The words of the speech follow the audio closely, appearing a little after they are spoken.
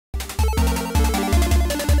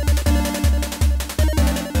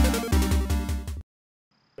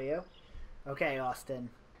Okay, Austin.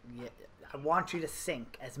 Yeah, I want you to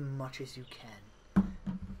sink as much as you can.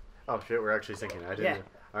 Oh shit, we're actually sinking. I didn't. Yeah.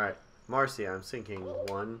 All right, Marcy, I'm sinking.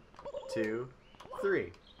 1, 2,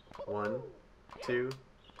 3. 1, 2,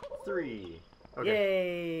 3. Okay.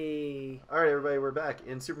 Yay! All right, everybody, we're back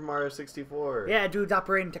in Super Mario 64. Yeah, dude's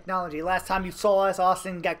operating technology. Last time you saw us,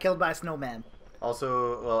 Austin got killed by a snowman.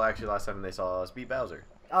 Also, well, actually, last time they saw us beat Bowser.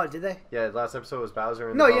 Oh, did they? Yeah, last episode was Bowser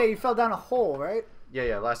and No, yeah, you fell down a hole, right?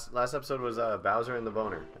 Yeah. Last episode was Bowser and the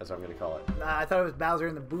Boner, as I'm gonna call it. I thought it was Bowser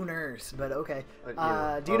and the Booners, but okay.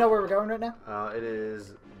 Yeah. Do you know where we're going right now? It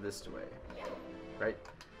is this way, right?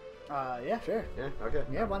 Yeah, sure. Yeah. Okay.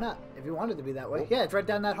 Yeah, why not? If you wanted to be that way. Cool. Yeah, it's right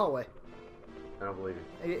down that hallway. I don't believe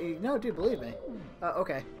you. No, dude, believe me.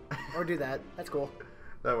 Okay. Or do that. That's cool.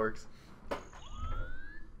 That works.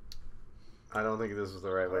 I don't think this was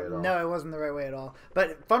the right way at all. No, it wasn't the right way at all.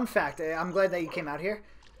 But fun fact, I'm glad that you came out here.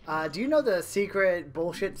 Do you know the secret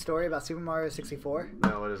bullshit story about Super Mario 64?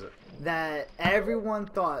 No, what is it? That everyone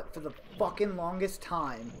thought for the fucking longest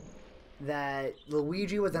time that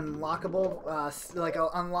Luigi was unlockable, like an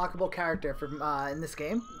unlockable character from in this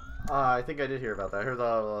game. I think I did hear about that. I heard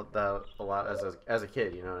that a lot as a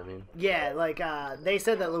kid. You know what I mean? Yeah, like they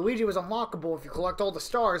said that Luigi was unlockable if you collect all the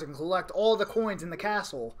stars and collect all the coins in the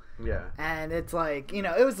castle. Yeah. And it's like, you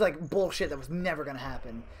know, it was like bullshit that was never gonna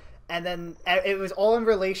happen. And then it was all in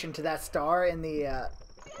relation to that star in the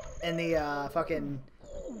fucking,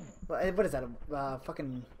 what is that?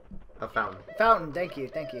 Fucking. A fountain. Fountain. Thank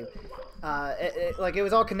you. Like it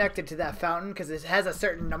was all connected to that fountain because it has a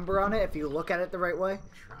certain number on it if you look at it the right way.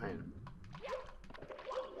 Trying.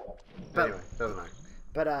 But, anyway, doesn't matter.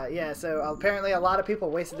 But yeah, so apparently a lot of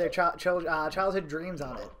people wasted their childhood dreams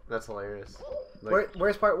on it. That's hilarious. Like,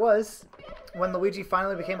 Worst part was when Luigi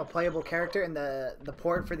finally became a playable character in the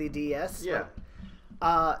port for the DS. yeah.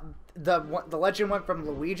 The legend went from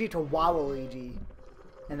Luigi to Waluigi,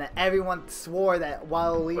 and that everyone swore that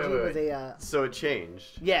Waluigi was a. So it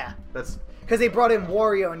changed. Yeah. That's. Because they brought in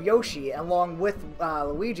Wario and Yoshi along with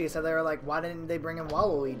Luigi, so they were like, why didn't they bring in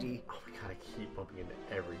Waluigi? Oh my god, I keep bumping into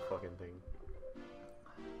every fucking thing.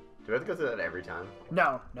 Do I have to go through that every time?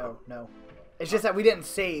 No. It's just that we didn't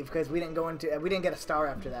save because we didn't get a star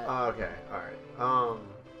after that. Okay, all right.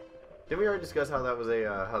 Didn't we already discuss how that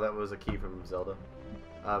was a key from Zelda?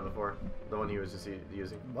 Before the one he was just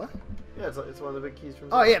using. What? Yeah, it's one of the big keys from.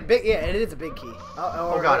 Oh Zelda. yeah, it is a big key.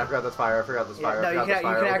 Oh god, I forgot this fire. No,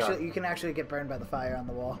 you can actually get burned by the fire on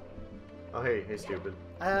the wall. Oh hey, stupid.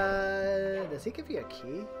 Does he give you a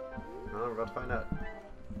key? No, we're about to find out.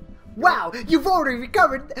 Wow, you've already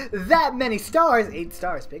recovered that many stars. 8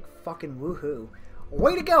 stars, big fucking woohoo.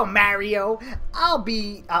 Way to go, Mario. I'll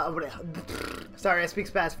be sorry, I speak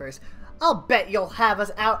fast first. I'll bet you'll have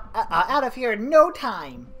us out of here in no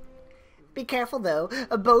time. Be careful though.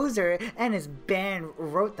 Bowser and his band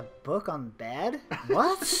wrote the book on bad.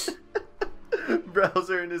 What?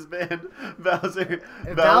 Bowser and his band. Bowser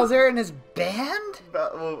and his band?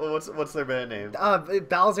 What's their band name?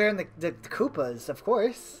 Bowser and the Koopas, of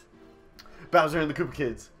course. Bowser and the Koopa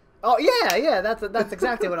Kids. Oh yeah, that's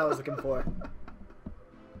exactly what I was looking for.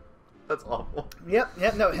 That's awful.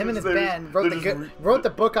 Yep. No, him and his band wrote the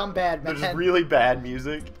book on bad, man. There's just really bad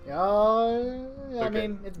music. Oh, I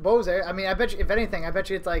mean, it's Bowser. I mean, I bet you, if anything,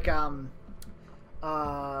 it's like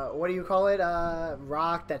what do you call it?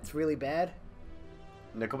 Rock that's really bad.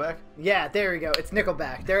 Nickelback? Yeah, there we go. It's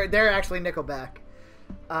Nickelback. They're actually Nickelback.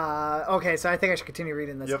 Okay, so I think I should continue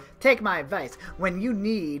reading this. Yep. Take my advice. When you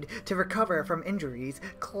need to recover from injuries,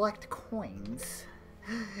 collect coins.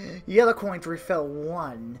 Yellow coins refill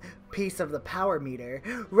 1 piece of the power meter.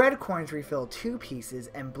 Red coins refill 2 pieces.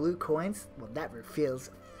 And blue coins, well, that refills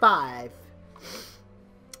 5.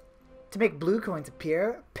 To make blue coins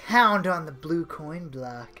appear, pound on the blue coin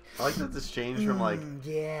block. I like that this changed from like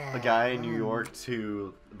a guy in New York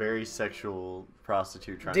to very sexual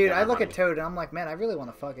prostitute trying to Dude, get I look money. at Toad and I'm like, man, I really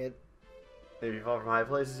want to fuck it. If you fall from high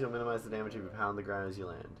places, you'll minimize the damage if you pound the ground as you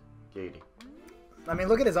land. Gady. I mean,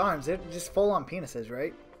 look at his arms. They're just full-on penises,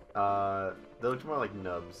 right? They look more like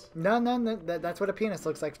nubs. No. That's what a penis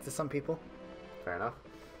looks like to some people. Fair enough.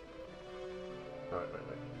 Alright,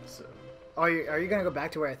 wait. So, Are you gonna go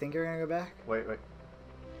back to where I think you're gonna go back? wait.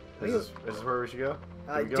 Is this where we should go?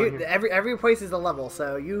 Dude, every place is a level,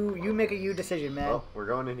 so you make a decision, man. Well, we're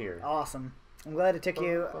going in here. Awesome. I'm glad it took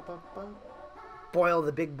you. Boil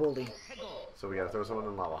the big bully. So we gotta throw someone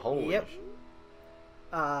in lava. Holy Yep. shit.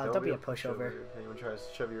 Don't be a pushover. If anyone tries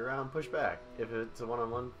to shove you around, push back. If it's a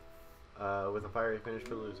one-on-one with a fiery finish for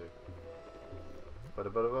the loser.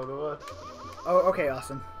 Oh, okay,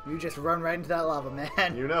 Austin. You just run right into that lava,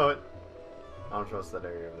 man. You know it. I don't trust that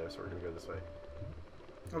area over there, so we're gonna go this way.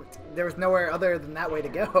 There was nowhere other than that way to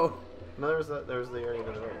go. No, there was the area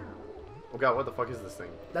to the right. Oh god, what the fuck is this thing?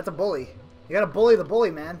 That's a bully. You gotta bully the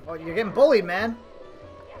bully, man. Oh, you're getting bullied, man.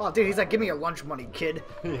 Oh, dude, he's like, give me your lunch money, kid.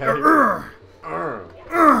 Yeah,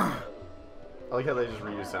 I like how they just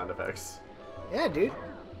reuse sound effects. Yeah, dude.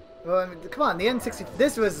 Well, I mean, come on, the N60.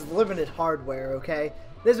 This was limited hardware, okay?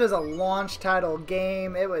 This was a launch title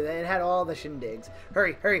game. It had all the shindigs.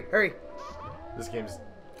 Hurry, hurry, hurry. This game's...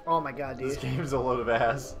 Oh my god, dude. This game's a load of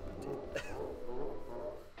ass.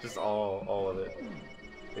 Just all of it.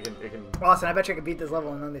 It can... Austin, I bet you I could beat this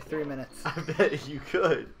level in under 3 minutes. I bet you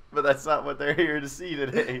could, but that's not what they're here to see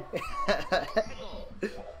today.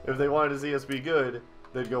 If they wanted to see us be good,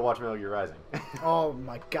 they'd go watch Metal Gear Rising. Oh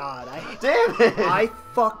my god, Damn it! I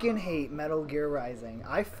fucking hate Metal Gear Rising.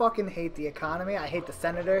 I fucking hate the economy. I hate the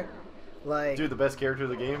senator. Like, dude, the best character of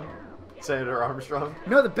the game, Senator Armstrong.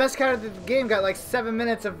 No, the best character of the game got like 7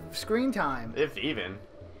 minutes of screen time. If even.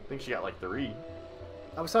 I think she got like 3.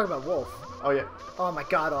 I was talking about Wolf. Oh yeah. Oh my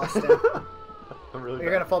god, Austin. I'm really You're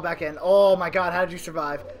bad. gonna fall back in. Oh my god, how did you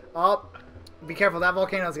survive? Oh, be careful, that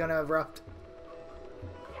volcano's gonna erupt.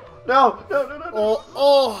 No.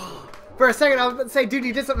 Oh. For a second, I was about to say, dude,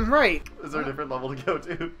 you did something right. Is there a different level to go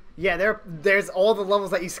to? Yeah, there's all the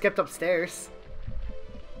levels that you skipped upstairs.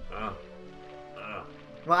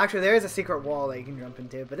 Well, actually, there is a secret wall that you can jump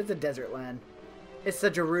into, but it's a desert land. It's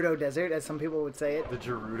the Gerudo Desert, as some people would say it. The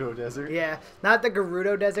Gerudo Desert? Yeah, not the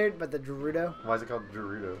Gerudo Desert, but the Gerudo. Why is it called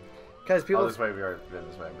Gerudo? Because people... Oh, this way we already been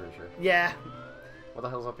this way, I'm pretty sure. Yeah. What the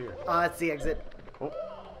hell's up here? That's the exit. Oh.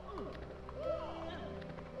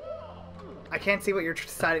 I can't see what you're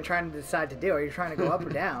trying to decide to do. Are you trying to go up or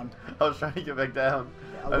down? I was trying to get back down.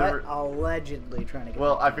 Allegedly trying to get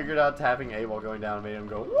Well, back I down. figured out tapping A while going down made him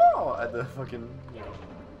go, whoa, at the fucking, you know.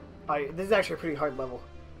 Alright, this is actually a pretty hard level.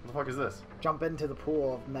 What the fuck is this? Jump into the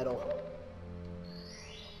pool of metal.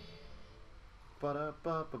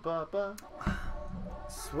 Ba-da-ba-ba-ba-ba.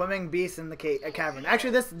 Swimming beasts in the cavern.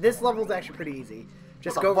 Actually, this level is actually pretty easy.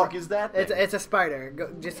 Just What go. the fuck is that thing? It's a spider.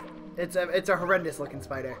 It's a horrendous looking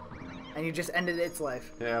spider, and you just ended its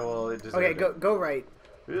life. Yeah, well, it just... Okay, go right.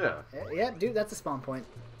 Yeah. Yeah, dude, that's a spawn point.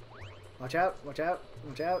 Watch out! Watch out!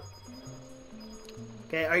 Watch out!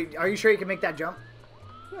 Okay, are you sure you can make that jump?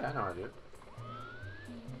 Yeah, I know how to do it.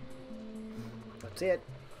 Let's see it.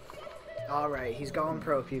 All right, he's going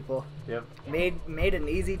pro, people. Yep. Made an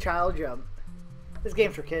easy child jump. This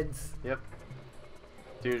game's for kids. Yep.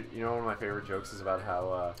 Dude, you know one of my favorite jokes is about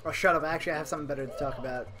how, Oh, shut up. Actually, I have something better to talk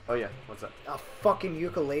about. Oh yeah, what's up? A fucking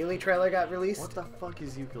ukulele trailer got released. What the fuck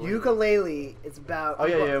is ukulele? Ukulele. It's about. Oh,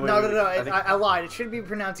 yeah, yeah, wait, no. I think- I lied. It should be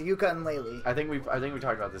pronounced yuka and lele. I think we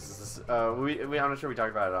talked about this. I'm not sure we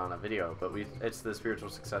talked about it on a video, but it's the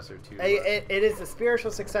spiritual successor to. It is the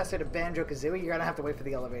spiritual successor to Banjo-Kazooie. You're gonna have to wait for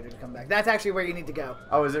the elevator to come back. That's actually where you need to go.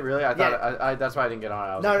 Oh, is it really? I thought Yeah. that's why I didn't get on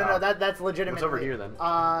it. I was No, like, no, oh. no. That's legitimate. What's over here then?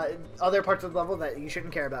 Other parts of the level that you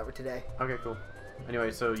shouldn't care about for today. Okay, cool.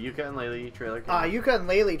 Anyway, so Yuka and Lele trailer came out. Yuka and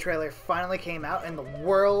Lele trailer finally came out, and the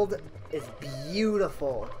world is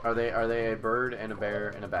beautiful. Are they a bird and a bear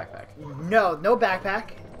and a backpack? No backpack,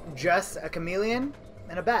 just a chameleon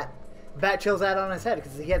and a bat. Bat chills out on his head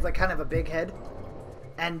because he has like kind of a big head,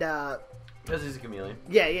 and Because he's a chameleon.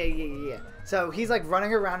 yeah. So he's like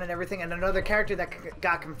running around and everything. And another character that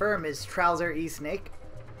got confirmed is Trouser E Snake.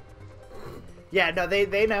 Yeah, no, they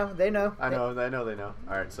know. I know, they know.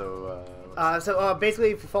 All right, so.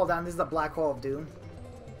 Basically, if you fall down, this is the black hole of doom.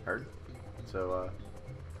 Heard. So.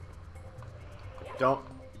 Don't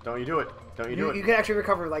you do it? Don't you do it? You can actually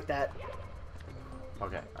recover like that.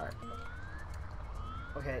 Okay. All right.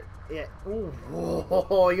 Okay. Yeah. Ooh.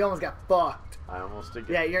 Whoa, you almost got fucked. I almost did.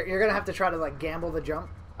 Yeah, you're gonna have to try to like gamble the jump.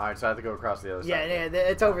 All right, so I have to go across the other Yeah, side. yeah,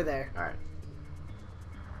 it's over there. All right.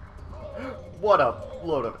 What a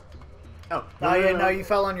load of. Oh. Oh yeah, no, you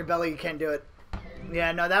fell on your belly. You can't do it.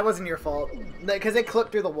 Yeah, no, that wasn't your fault because it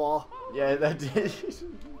clipped through the wall. Yeah, that did.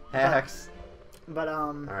 Hacks. But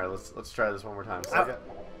All right, let's try this one more time. So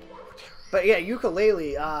but yeah,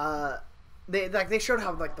 ukulele. They showed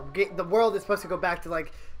how like the world is supposed to go back to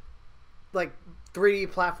like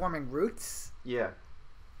 3D platforming roots. Yeah.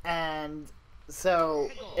 And so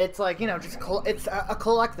it's like, you know, it's a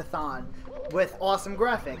collectathon with awesome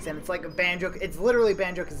graphics, and it's like it's literally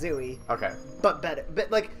Banjo-Kazooie. Okay. But better.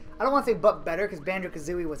 But like, I don't want to say but better because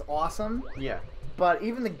Banjo-Kazooie was awesome. Yeah. But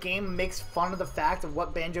even the game makes fun of the fact of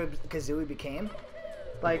what Banjo-Kazooie became.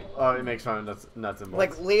 Like, oh, it makes fun of nuts and bolts.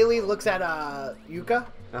 like Lele looks at Yuka,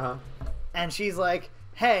 Uh-huh. and she's like,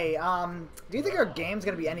 "Hey, do you think our game's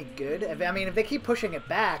gonna be any good? If they keep pushing it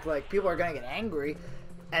back, like people are gonna get angry."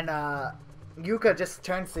 And Yuka just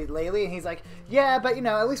turns to Lele, and he's like, "Yeah, but you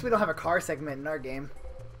know, at least we don't have a car segment in our game."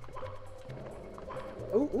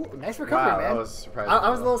 Ooh, ooh, nice recovery, Wow, man. that was surprising. I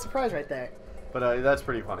was a little surprised right there. But that's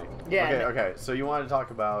pretty funny. Yeah. Okay, okay. So you wanted to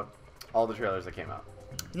talk about all the trailers that came out.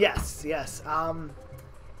 Yes, yes.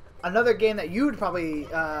 Another game that you'd probably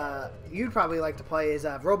like to play is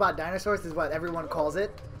Robot Dinosaurs, is what everyone calls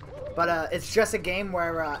it. But it's just a game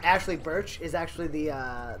where Ashley Birch is actually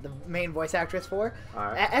the main voice actress for. All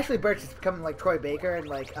right. Ashley Birch is becoming like Troy Baker and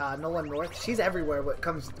like Nolan North. She's everywhere when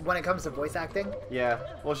it comes to voice acting. Yeah.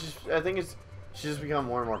 Well, I think she's just become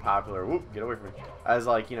more and more popular. Whoop! Get away from me. As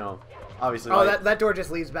like, you know, obviously. Oh, like, that door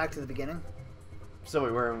just leads back to the beginning. So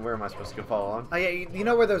wait, where am I supposed to go follow on? Oh yeah, you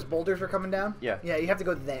know where those boulders were coming down? Yeah. Yeah, you have to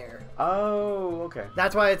go there. Oh, okay.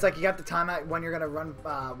 That's why it's like you have to time out when you're gonna run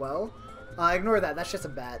well. Ignore that. That's just a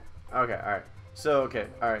bat. Okay, all right. So okay,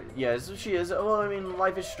 all right. Yeah, so she is. Well, I mean,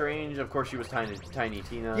 Life is Strange. Of course, she was Tiny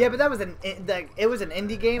Tina. Yeah, but that was it was an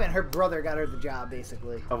indie game, and her brother got her the job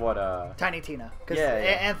basically. Of what? Tiny Tina, because Yeah, yeah.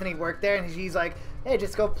 Anthony worked there, and he's like, "Hey,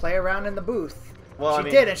 just go play around in the booth." Well, she I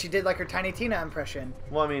mean, did, and she did like her Tiny Tina impression.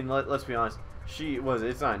 Well, I mean, let's be honest.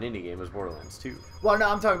 It's not an indie game. It was Borderlands 2. Well, no,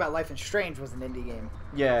 I'm talking about Life is Strange was an indie game.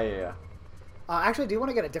 Yeah. Actually, do you want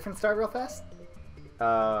to get a different start real fast?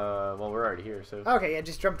 Well, we're already here, so. Okay, yeah,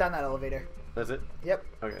 just jump down that elevator. That's it. Yep.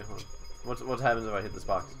 Okay. Hold on. What happens if I hit this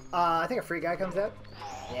box? I think a free guy comes out.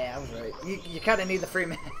 Yeah, I was right. You kind of need the free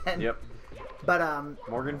man. Yep. But Not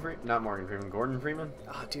Morgan Freeman. Gordon Freeman.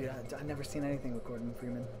 Oh, dude, I've never seen anything with Gordon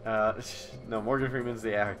Freeman. No, Morgan Freeman's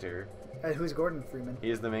the actor. Who's Gordon Freeman?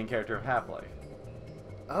 He is the main character of Half-Life.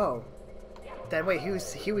 Oh. Then wait,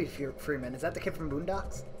 who's Huey Freeman? Is that the kid from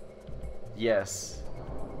Boondocks? Yes.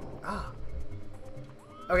 Ah.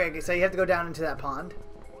 Okay, so you have to go down into that pond.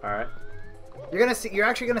 All right. You're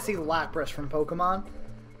actually gonna see Lapras from Pokemon.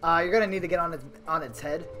 You're gonna need to get on its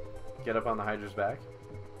head. Get up on the Hydra's back.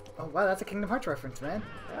 Oh wow, that's a Kingdom Hearts reference, man.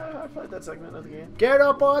 Yeah, I played that segment of the game. Get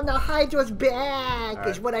up on the Hydra's back All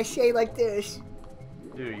is right. what I say like this.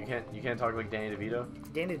 Dude, you can't talk like Danny DeVito.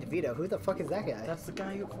 Danny DeVito, who the fuck is that guy? That's the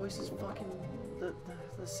guy who voices fucking the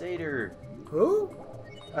satyr. Who?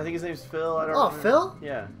 I think his name's Phil. I don't. Oh, remember. Phil?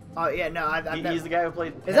 Yeah. Oh yeah, no, He's the guy who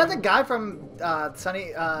played. Is that the guy from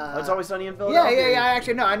Sunny? It's Always Sunny in Yeah, Philadelphia. yeah.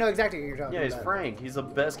 Actually, no, I know exactly who you're talking Yeah, he's about. Frank. He's the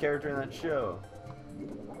best character in that show.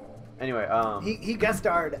 Anyway, He guest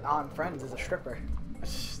starred on Friends as a stripper.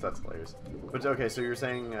 that's hilarious. But okay, so you're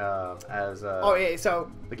saying Oh yeah,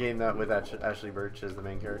 so. the game that with Ashley Birch as the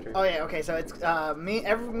main character. Oh yeah, okay, so it's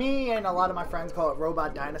me and a lot of my friends call it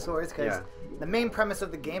Robot Dinosaurs because Yeah. the main premise of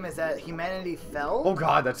the game is that humanity fell. Oh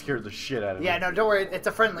god, that scared the shit out of me. Yeah, no, don't worry. It's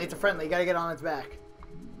a friendly. You gotta get on its back.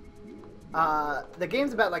 The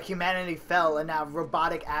game's about like humanity fell and now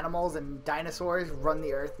robotic animals and dinosaurs run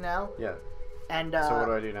the earth now. Yeah. And So what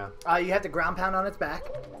do I do now? you have to ground pound on its back,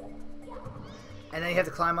 and then you have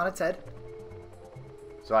to climb on its head,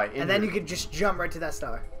 So and then you can just jump right to that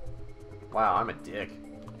star. Wow, I'm a dick.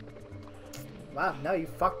 Wow, no, you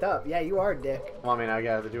fucked up. Yeah, you are a dick. Well, I mean, I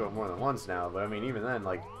got to do it more than once now, but I mean, even then,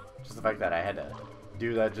 like, just the fact that I had to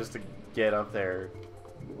do that just to get up there,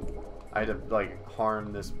 I had to like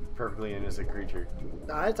harm this perfectly innocent creature.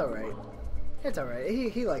 Nah, it's all right. It's all right.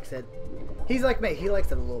 He likes it. He's like me. He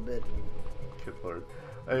likes it a little bit. Good lord.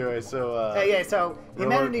 Anyway, so Yeah, so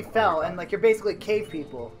humanity fell, and like you're basically cave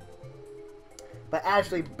people. But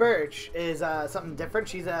Ashley Birch is something different.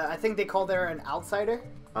 She's I think they called her an outsider,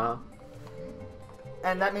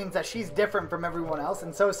 and that means that she's different from everyone else,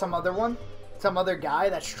 and so is some other guy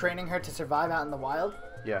that's training her to survive out in the wild.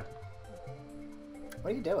 Yeah.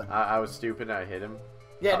 What are you doing? I was stupid and I hit him.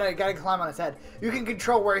 Yeah, no, you gotta climb on his head. You can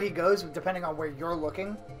control where he goes depending on where you're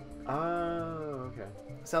looking. Oh, okay.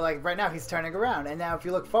 So like right now he's turning around, and now if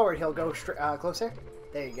you look forward, he'll go closer.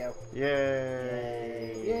 There you go.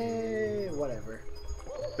 Yay! Yay! Whatever.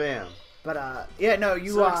 Bam. But yeah, no,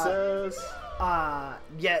 you Success.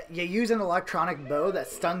 you use an electronic bow that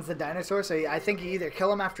stuns the dinosaur. So I think you either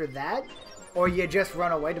kill him after that, or you just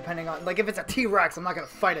run away. Depending on like if it's a T-Rex, I'm not gonna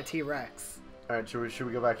fight a T-Rex. All right, should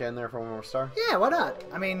we go back in there for one more star? Yeah, why not?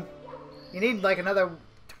 I mean, you need like another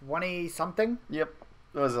 20 something. Yep.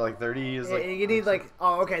 What was it, like 30? Is like, You need like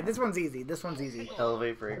okay, this one's easy.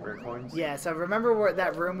 elevate for 8 rare coins? Yeah, so remember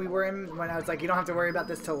that room we were in when I was like, you don't have to worry about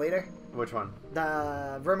this till later? Which one?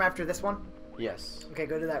 The room after this one? Yes. Okay,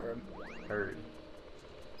 go to that room. Heard.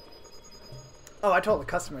 Oh, I told the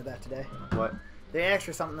customer that today. What? They asked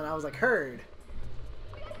for something and I was like, heard.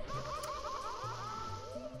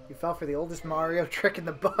 You fell for the oldest Mario trick in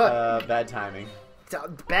the book. Bad timing.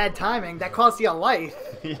 Bad timing. That cost you a life.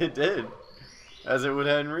 It did. As it would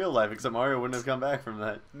have in real life, except Mario wouldn't have come back from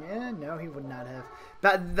that. Yeah, no, he would not have.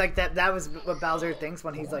 But like that was what Bowser thinks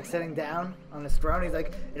when he's like sitting down on his throne. He's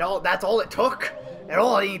like, that's all it took.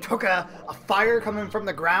 He took a fire coming from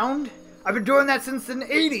the ground. I've been doing that since the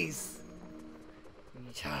 80s.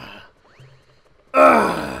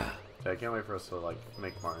 I can't wait for us to like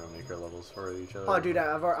make Mario Maker levels for each other. Oh, dude,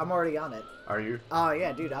 I'm already on it. Are you? Oh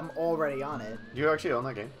yeah, dude, I'm already on it. Do you actually own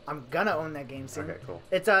that game? I'm gonna own that game soon. Okay, cool.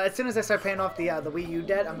 It's as soon as I start paying off the Wii U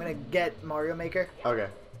debt, I'm gonna get Mario Maker. Okay,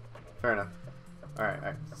 fair enough. All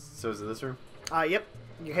right. So is it this room? Yep.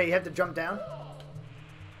 Okay, you have to jump down.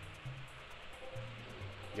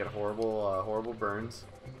 You get horrible burns.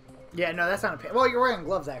 Yeah, no, that's not a pain. Well, you're wearing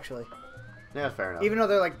gloves actually. Yeah, fair enough. Even though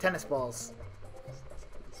they're like tennis balls.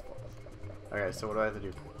 Okay, so what do I have to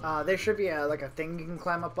do? There should be like a thing you can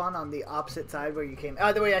climb up on the opposite side where you came.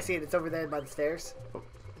 The way I see it, it's over there by the stairs.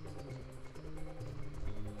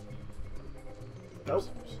 Oh.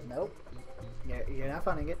 Nope. You're not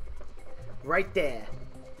finding it. Right there.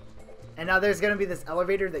 And now there's going to be this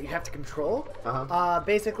elevator that you have to control.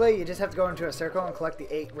 Basically, you just have to go into a circle and collect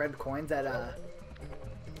the 8 red coins that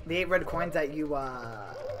you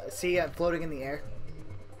see floating in the air.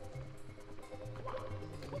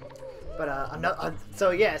 But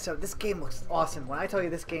so this game looks awesome. When I tell you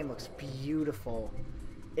this game looks beautiful,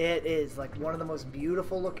 it is like one of the most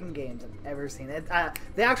beautiful looking games I've ever seen.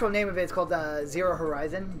 The actual name of it is called Zero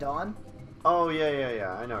Horizon Dawn. Oh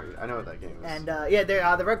yeah. I know what that game is. And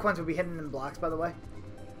the red coins will be hidden in blocks, by the way.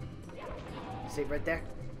 See right there.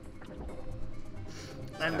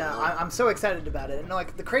 And I'm so excited about it. And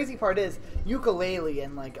like the crazy part is, Ukulele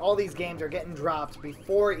and like all these games are getting dropped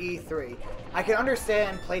before E3. I can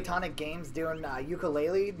understand Playtonic Games doing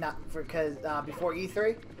Ukulele before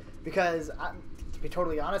E3, because to be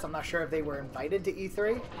totally honest, I'm not sure if they were invited to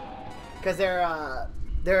E3, because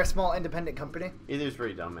they're a small independent company. E3's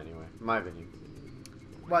pretty dumb anyway, in my opinion.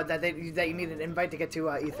 What, that you need an invite to get to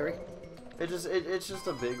E3? It's just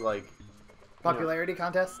a big like popularity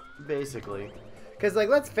contest, basically. Because, like,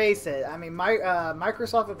 let's face it, I mean,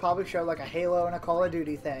 Microsoft would probably show, like, a Halo and a Call of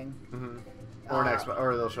Duty thing. Mm-hmm. Or an Xbox,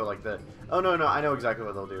 or they'll show, like, the... Oh, no, I know exactly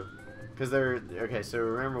what they'll do. Because they're... Okay, so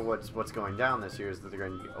remember what's going down this year is that they're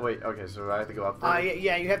going to... Oh, wait, okay, so I have to go up there?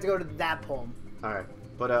 Yeah, you have to go to that pole. Alright,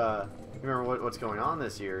 but, remember what's going on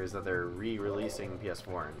this year is that they're re-releasing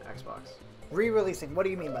PS4 and Xbox. Re-releasing? What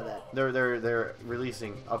do you mean by that? They're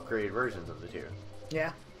releasing upgraded versions of the two.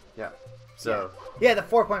 Yeah? Yeah. So yeah, the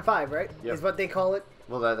 4.5, right? Yep. Is what they call it.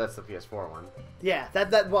 Well, that's the PS4 one. Yeah,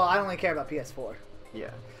 well, I only care about PS4. Yeah.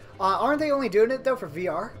 Aren't they only doing it though for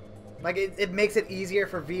VR? Like it makes it easier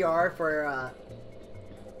for VR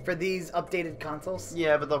for these updated consoles.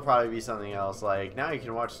 Yeah, but there'll probably be something else like now you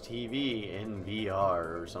can watch TV in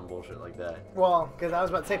VR or some bullshit like that. Well, because I was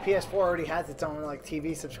about to say PS4 already has its own like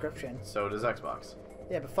TV subscription. So does Xbox.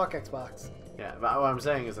 Yeah, but fuck Xbox. Yeah, but what I'm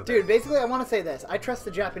saying is that... Dude, basically, I want to say this. I trust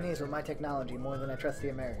the Japanese with my technology more than I trust the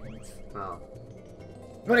Americans. Oh.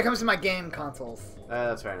 When it comes to my game consoles.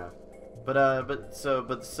 That's fair enough. But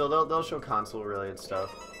they'll show console related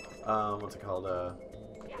stuff. What's it called?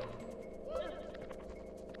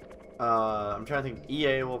 I'm trying to think.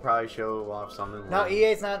 EA will probably show off something. No,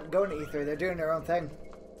 EA's not going to E3. They're doing their own thing.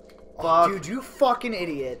 Fuck. Oh, dude, you fucking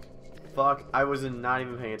idiot. Fuck. I was not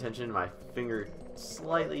even paying attention. My finger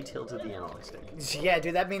slightly tilted the analog stick. Yeah,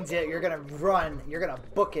 dude, that means that you're gonna run. You're gonna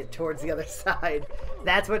book it towards the other side.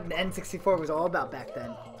 That's what an N64 was all about back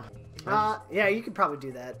then. Yeah, you could probably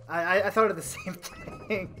do that. I thought of the same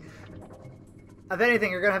thing. If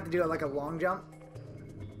anything, you're gonna have to do like a long jump.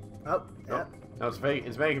 Oh, yeah. No, it's fake.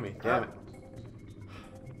 It's making me. Damn it.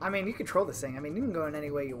 I mean, you control this thing. I mean, you can go in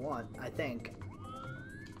any way you want, I think.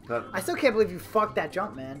 I I still can't believe you fucked that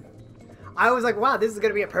jump, man. I was like, wow, this is going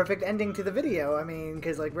to be a perfect ending to the video. I mean,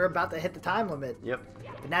 because, like, we're about to hit the time limit. Yep.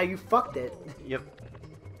 But now you fucked it. Yep.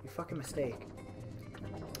 You fucking mistake.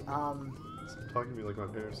 Talking to me like my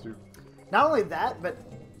parents do. Not only that, but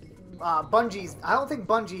Bungie's... I don't think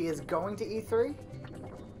Bungie is going to E3.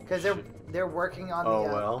 Because they're working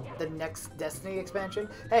on the next Destiny expansion.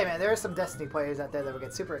 Hey, man, there are some Destiny players out there that would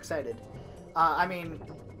get super excited. I mean,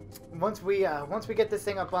 once we get this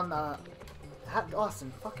thing up on the...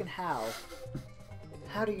 Austin, fucking how?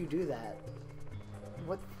 How do you do that?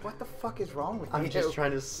 What the fuck is wrong with you? I'm just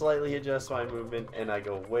trying to slightly adjust my movement, and I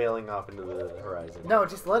go wailing off into the horizon. No,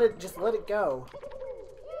 just let it go.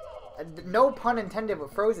 No pun intended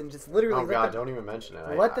with Frozen. Just literally. Oh god, don't even mention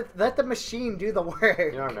it. Let the machine do the work.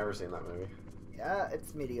 You know, I've never seen that movie. Yeah,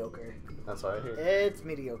 it's mediocre. That's what I hear. It's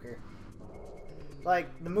mediocre. Like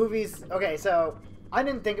the movies. Okay, so I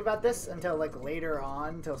didn't think about this until like later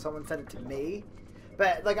on, until someone said it to me.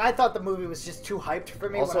 But like I thought the movie was just too hyped for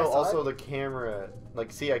me. Also, when I saw also it. the camera.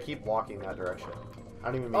 Like, see, I keep walking that direction. I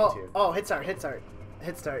don't even mean to. Oh, hit start.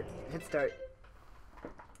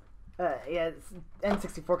 Yeah,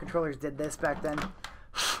 N64 controllers did this back then.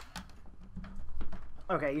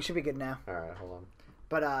 Okay, you should be good now. All right, hold on.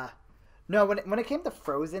 But no, when it came to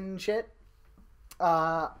Frozen and shit,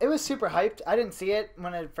 it was super hyped. I didn't see it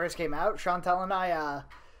when it first came out. Chantal and I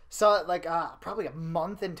saw it like probably a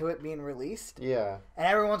month into it being released. Yeah. And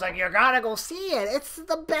everyone's like, "You gotta go see it. It's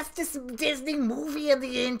the bestest Disney movie in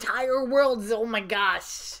the entire world. Oh my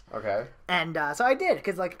gosh." Okay. And so I did,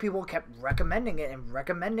 because like people kept recommending it and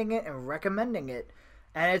recommending it and recommending it,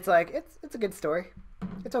 and it's like it's a good story.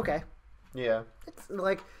 It's okay. Yeah. It's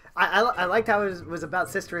like I liked how it was about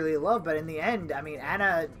sisterly love, but in the end, I mean,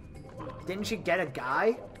 Anna, didn't she get a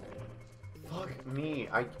guy? Fuck me.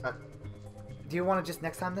 Do you want to just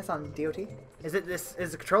next time this on DOT? Is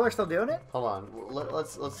the controller still doing it? Hold on.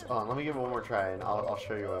 Let's hold on. Let me give it one more try, and I'll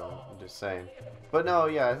show you what I'm just saying. But no,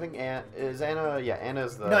 yeah, I think Anna. Yeah,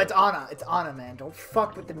 Anna's the. No, it's Anna. It's Anna, man. Don't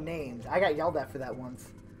fuck with the names. I got yelled at for that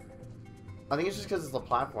once. I think it's just because it's the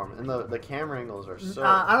platform and the camera angles are so.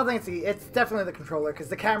 I don't think it's definitely the controller, because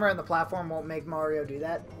the camera and the platform won't make Mario do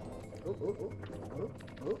that.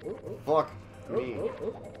 Fuck me.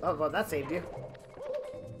 Oh, well, that saved you.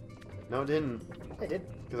 No, it didn't. It did.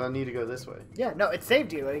 Because I need to go this way. Yeah, no, it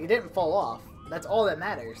saved you. You didn't fall off. That's all that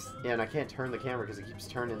matters. Yeah, and I can't turn the camera because it keeps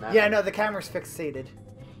turning that Yeah, way. no, the camera's fixated.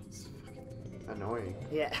 It's fucking annoying.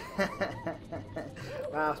 Yeah.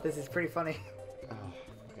 Wow, this is pretty funny. Oh,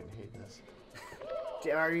 I fucking hate this.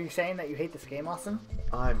 Are you saying that you hate this game, Austin?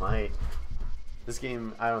 I might. This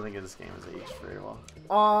game, I don't think this game is aged very well.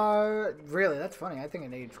 Really? That's funny. I think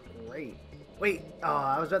it aged great. Wait,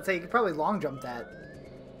 I was about to say, you could probably long jump that.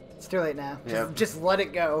 It's too late now. Yep. Just let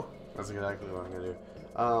it go. That's exactly what I'm gonna do.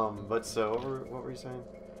 But so, what were you saying?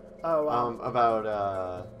 Oh,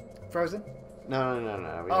 about, Frozen? No.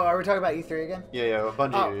 Are we talking about E3 again? Yeah,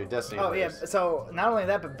 Bungie, Destiny. Oh, yeah. players. So, not only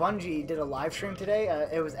that, but Bungie did a live stream today.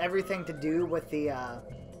 It was everything to do with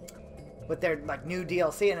with their, like, new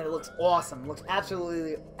DLC, and it looks awesome. It looks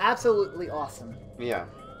absolutely awesome. Yeah.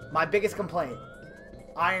 My biggest complaint,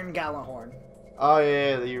 Iron Gallahorn. Oh,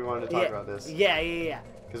 yeah, you wanted to talk about this. Yeah.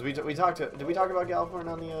 Because we talked to... Did we talk about Galliford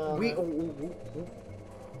on the...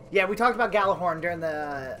 Yeah, we talked about Gallahorn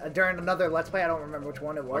during another Let's Play. I don't remember which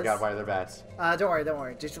one it was. Oh my god, why are there bats? Don't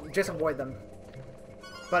worry. Just avoid them.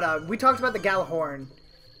 But we talked about the Gallahorn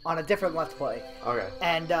on a different Let's Play. Okay.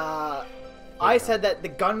 And I said that the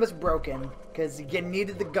gun was broken because you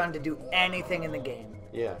needed the gun to do anything in the game.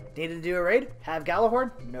 Yeah. Needed to do a raid? Have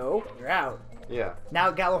Gallahorn? No, you're out. Yeah.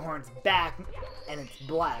 Now Gallahorn's back, and it's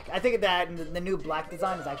black. I think that the new black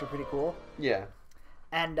design is actually pretty cool. Yeah.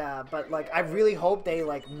 And but like I really hope they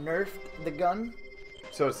like nerfed the gun.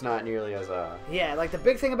 So it's not nearly as Yeah, like the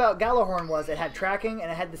big thing about Gallahorn was it had tracking and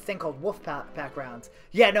it had this thing called wolf pack rounds.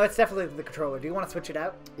 Yeah, no, it's definitely the controller. Do you want to switch it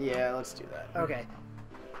out? Yeah, let's do that. Okay.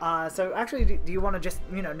 So actually, do you want to just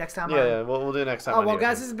next time? Yeah, we'll do it next time. Oh well,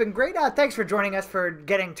 guys, this has been great. Thanks for joining us for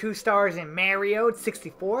getting 2 stars in Mario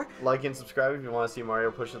 64. Like and subscribe if you want to see Mario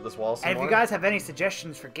push at this wall some And if more. you guys have any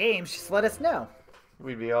suggestions for games, just let us know.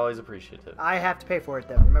 We'd be always appreciative. I have to pay for it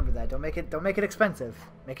though. Remember that. Don't make it expensive.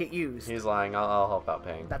 Make it used. He's lying. I'll help out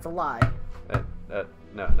paying. That's a lie. No,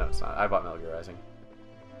 it's not. I bought Metal Gear Rising.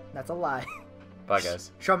 That's a lie. Bye,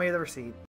 guys. Show me the receipt.